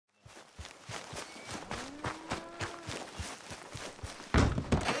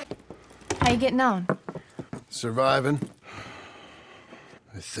How you getting on? Surviving.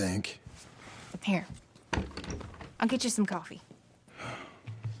 I think. Here. I'll get you some coffee.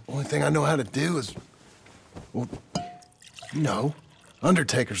 Only thing I know how to do is... Well, you know,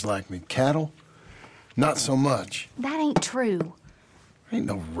 undertakers like me. Cattle, not so much. That ain't true. I ain't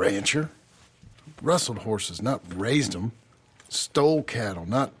no rancher. Rustled horses, not raised them. Stole cattle,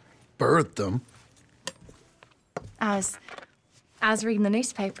 not birthed them. I was reading the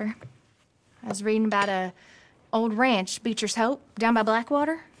newspaper. I was reading about a old ranch, Beecher's Hope, down by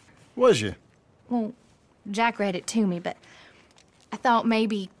Blackwater. Was you? Well, Jack read it to me, but I thought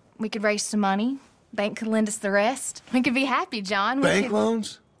maybe we could raise some money. Bank could lend us the rest. We could be happy, John. Bank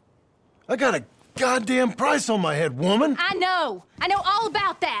loans? I got a goddamn price on my head, woman. I know all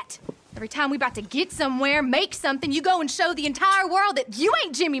about that. Every time we about to get somewhere, make something, you go and show the entire world that you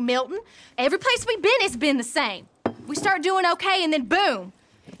ain't Jimmy Milton. Every place we've been has been the same. We start doing okay, and then boom,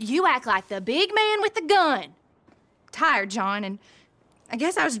 you act like the big man with the gun. Tired, John, and I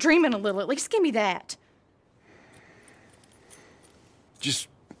guess I was dreaming a little. At least give me that. Just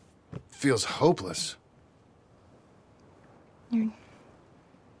feels hopeless. You're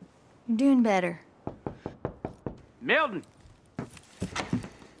doing better. Milton!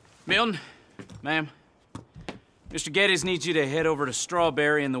 Milton, ma'am. Mr. Geddes needs you to head over to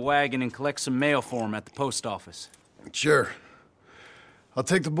Strawberry in the wagon and collect some mail for him at the post office. Sure. I'll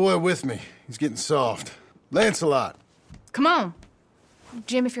take the boy with me. He's getting soft. Lancelot. Come on.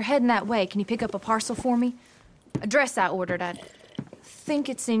 Jim, if you're heading that way, can you pick up a parcel for me? A dress I ordered. I think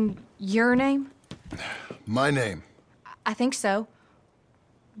it's in your name? My name. I think so.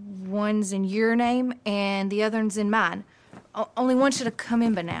 One's in your name, and the other one's in mine. Only one should have come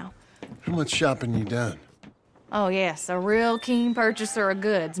in by now. How much shopping you done? Oh, yes, a real keen purchaser of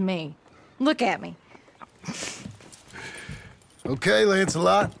goods, me. Look at me. Okay,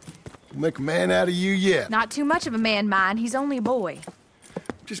 Lancelot. We'll make a man out of you yet. Not too much of a man, mine. He's only a boy.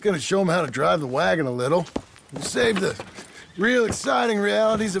 Just gonna show him how to drive the wagon a little. We'll save the real exciting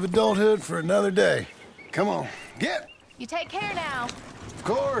realities of adulthood for another day. Come on, get. You take care now. Of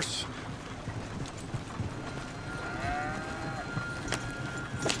course.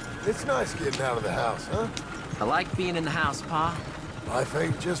 It's nice getting out of the house, huh? I like being in the house, Pa. Life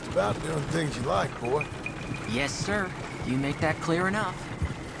ain't just about doing things you like, boy. Yes, sir. You make that clear enough.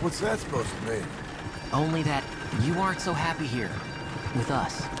 What's that supposed to mean? Only that you aren't so happy here. With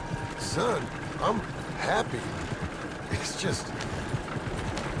us. Son, I'm happy. It's just...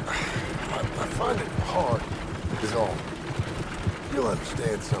 I find it hard, is all. You'll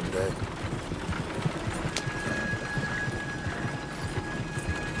understand someday.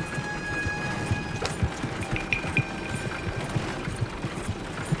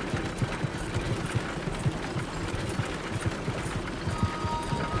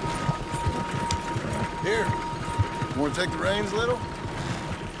 Here, you want to take the reins a little?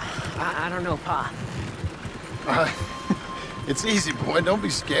 I don't know, Pa. It's easy, boy. Don't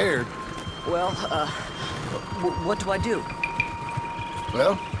be scared. Well, what do I do?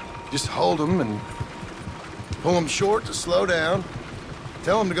 Well, just hold them and pull them short to slow down.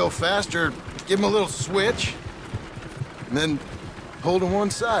 Tell them to go faster, give them a little switch. And then pull to one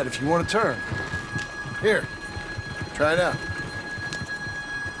side if you want to turn. Here, try it out.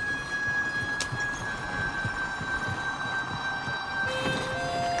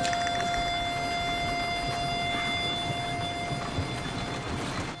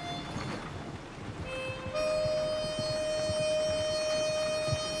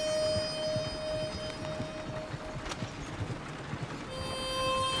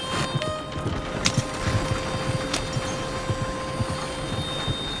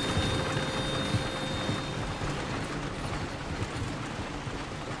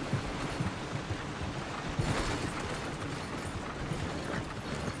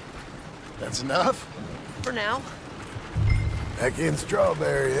 That's enough? For now. Back in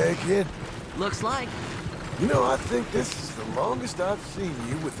Strawberry, eh, kid? Looks like. You know, I think this is the longest I've seen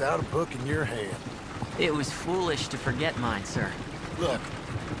you without a book in your hand. It was foolish to forget mine, sir. Look,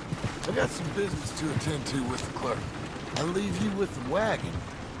 I got some business to attend to with the clerk. I'll leave you with the wagon.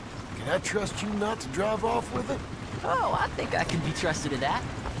 Can I trust you not to drive off with it? Oh, I think I can be trusted in that.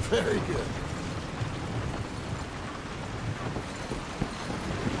 Very good.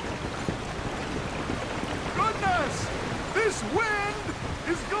 Goodness! This wind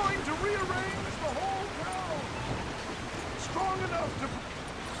is going to rearrange the whole town. Strong enough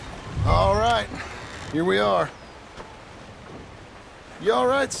to... All right, here we are. You all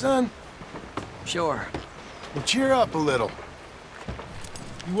right, son? Sure. Well, cheer up a little.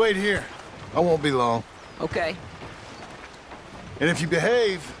 You wait here. I won't be long. Okay. And if you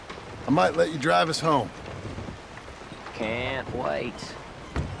behave, I might let you drive us home. Can't wait.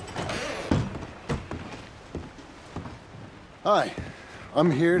 Hi,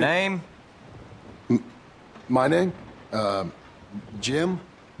 I'm here to... Name? My name? Jim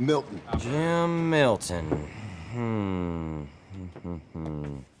Milton. Jim Milton.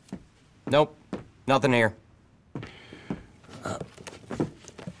 Nope, nothing here.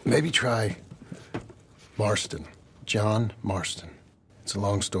 Maybe try Marston. John Marston. It's a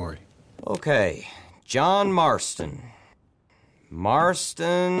long story. Okay, John Marston.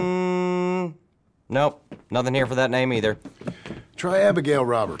 Marston... Nope, nothing here for that name either. Try Abigail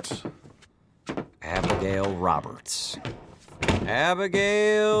Roberts. Abigail Roberts.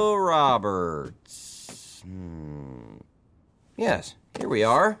 Abigail Roberts. Yes, here we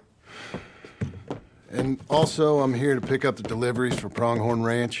are. And also, I'm here to pick up the deliveries for Pronghorn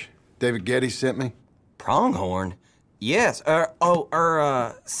Ranch. David Getty sent me. Pronghorn? Yes,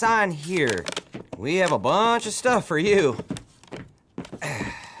 sign here. We have a bunch of stuff for you.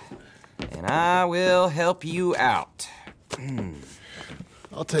 And I will help you out.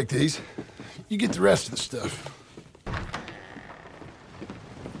 I'll take these. You get the rest of the stuff.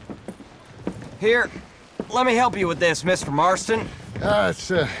 Here, let me help you with this, Mr. Marston.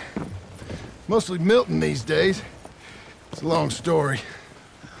 It's, mostly Milton these days. It's a long story.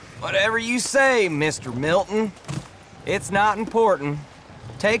 Whatever you say, Mr. Milton. It's not important.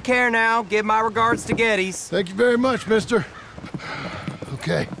 Take care now. Give my regards to Geddes. Thank you very much, mister.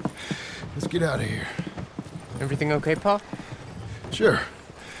 Okay, let's get out of here. Everything okay, Pa? Sure.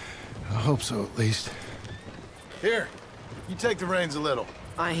 I hope so, at least. Here, you take the reins a little.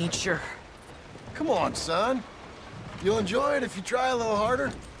 I ain't sure. Come on, son. You'll enjoy it if you try a little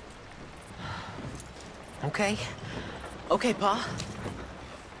harder. Okay. Okay, Pa.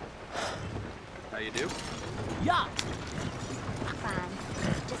 How you do? Yeah. Fine.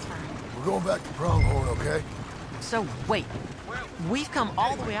 Just fine. We're going back to Pronghorn, okay? So, wait. We've come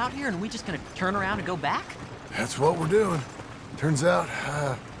all the way out here and we just gonna turn around and go back? That's what we're doing. Turns out,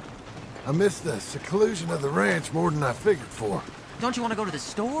 I missed the seclusion of the ranch more than I figured for. Don't you want to go to the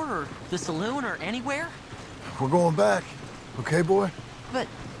store or the saloon or anywhere? We're going back, okay, boy? But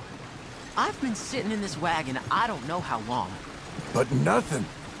I've been sitting in this wagon I don't know how long. But nothing.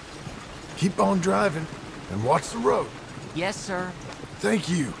 Keep on driving and watch the road. Yes, sir. Thank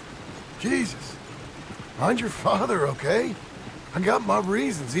you. Jesus. Mind your father, okay? I got my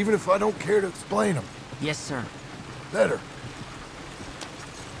reasons, even if I don't care to explain them. Yes, sir. Better.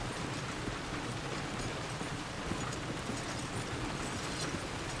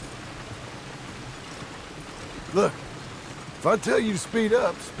 Look, if I tell you to speed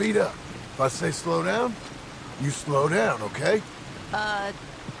up, speed up. If I say slow down, you slow down, okay?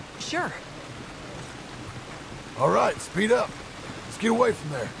 Sure. All right, speed up. Let's get away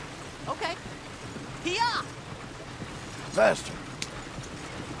from there. Okay. Hiya! Faster.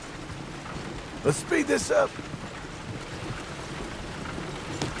 Let's speed this up.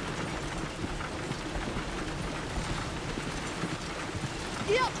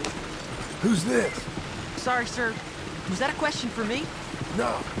 Yep. Who's this? Sorry, sir. Was that a question for me?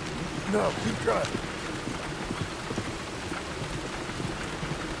 No, keep driving.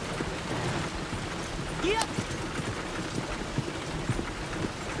 Yep.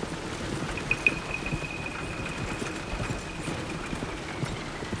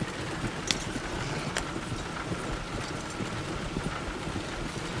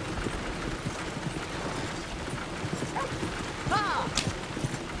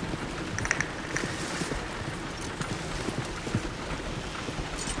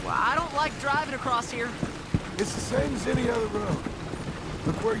 I don't like driving across here. It's the same as any other road.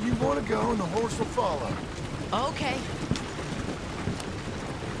 Look where you want to go and the horse will follow. Okay.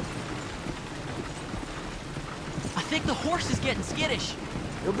 I think the horse is getting skittish.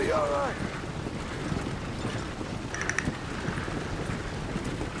 You'll be all right.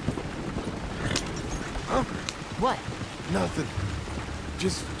 Huh? What? Nothing.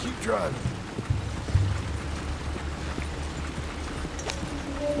 Just keep driving.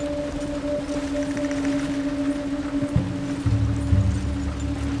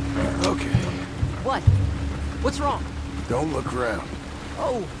 Okay. What? What's wrong? Don't look around.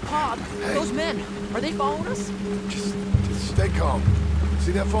 Oh, Pa, those men, are they following us? Just stay calm.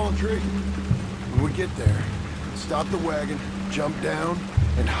 See that fallen tree? When we get there, stop the wagon, jump down,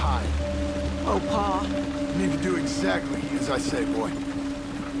 and hide. Oh, Pa. You need to do exactly as I say, boy.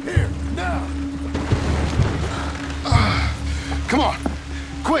 Here, now! Come on!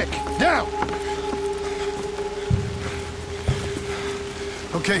 Quick, down!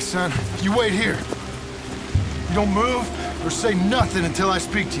 Okay, son, you wait here. You don't move or say nothing until I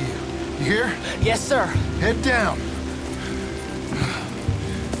speak to you. You hear? Yes, sir. Head down.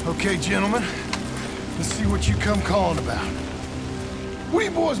 Okay, gentlemen. Let's see what you come calling about. What do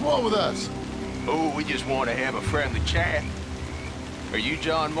you boys want with us? Oh, we just want to have a friendly chat. Are you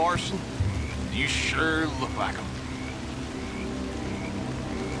John Marston? You sure look like him.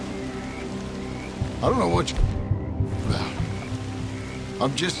 I don't know what you're about.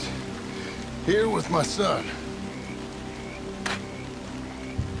 I'm just here with my son.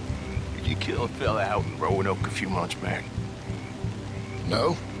 Did you kill a fella out in Roanoke a few months back?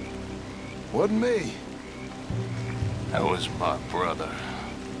 No. Wasn't me. That was my brother.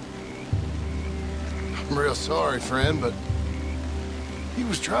 I'm real sorry, friend, but he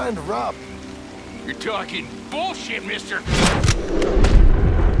was trying to rob me. You're talking bullshit, mister!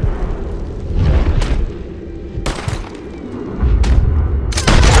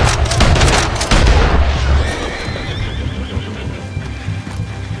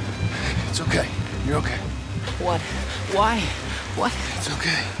 It's okay. You're okay. What? Why? What? It's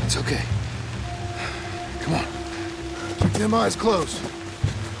okay. It's okay. Come on. Keep them eyes closed.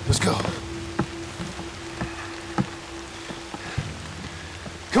 Let's go.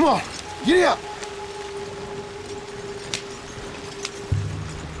 Come on. Get up.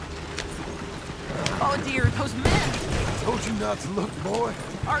 Oh dear, those men! Told you not to look, boy.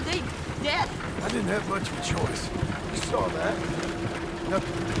 Are they dead? I didn't have much of a choice. You saw that. Now,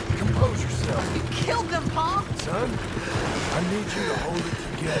 compose yourself. You killed them, Pa! Son, I need you to hold it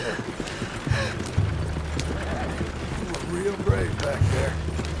together. You were real brave back there.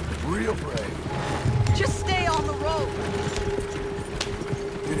 Real brave. Just stay on the road!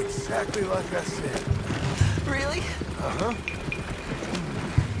 Did exactly like I said. Really? Uh-huh.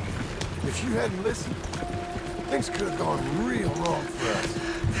 If you hadn't listened, things could have gone real wrong for us.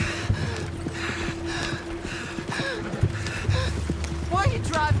 Why you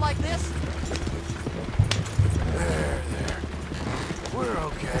drive like this? There. We're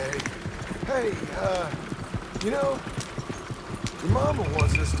okay. Hey, you know, your mama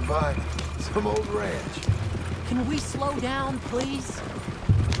wants us to buy some old ranch. Can we slow down, please?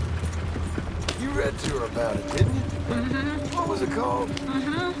 You read to her about it, didn't you? Mm-hmm. What was it called?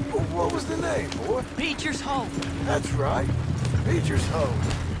 Mm-hmm. What was the name, boy? Beecher's Hope. That's right. Beecher's home.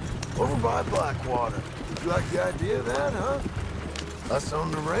 Over by Blackwater. You like the idea of that, huh? Us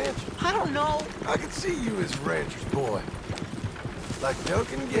on the ranch? I don't know. I could see you as a rancher's boy. Like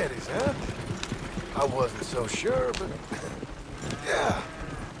Duncan Geddes, huh? I wasn't so sure, but... yeah.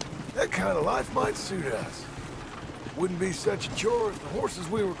 That kind of life might suit us. Wouldn't be such a chore if the horses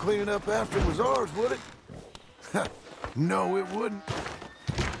we were cleaning up after was ours, would it? No, it wouldn't.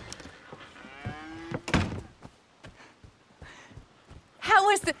 How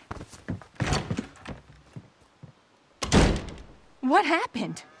is the... What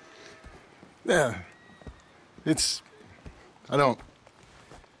happened? Yeah. I don't...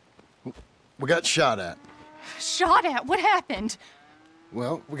 We got shot at. Shot at? What happened?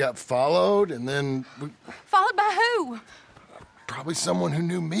 Well, we got followed, and then Followed by who? probably someone who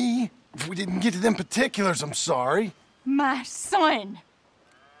knew me. If we didn't get to them particulars, I'm sorry. My son.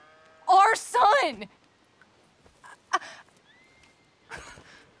 Our son.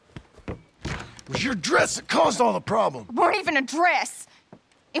 It was your dress that caused all the problem. Weren't even a dress.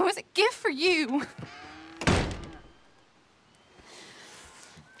 It was a gift for you.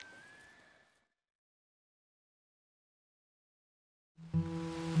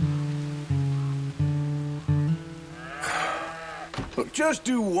 Look, just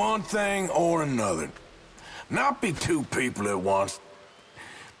do one thing or another. Not be two people at once.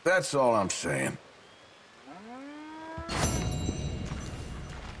 That's all I'm saying.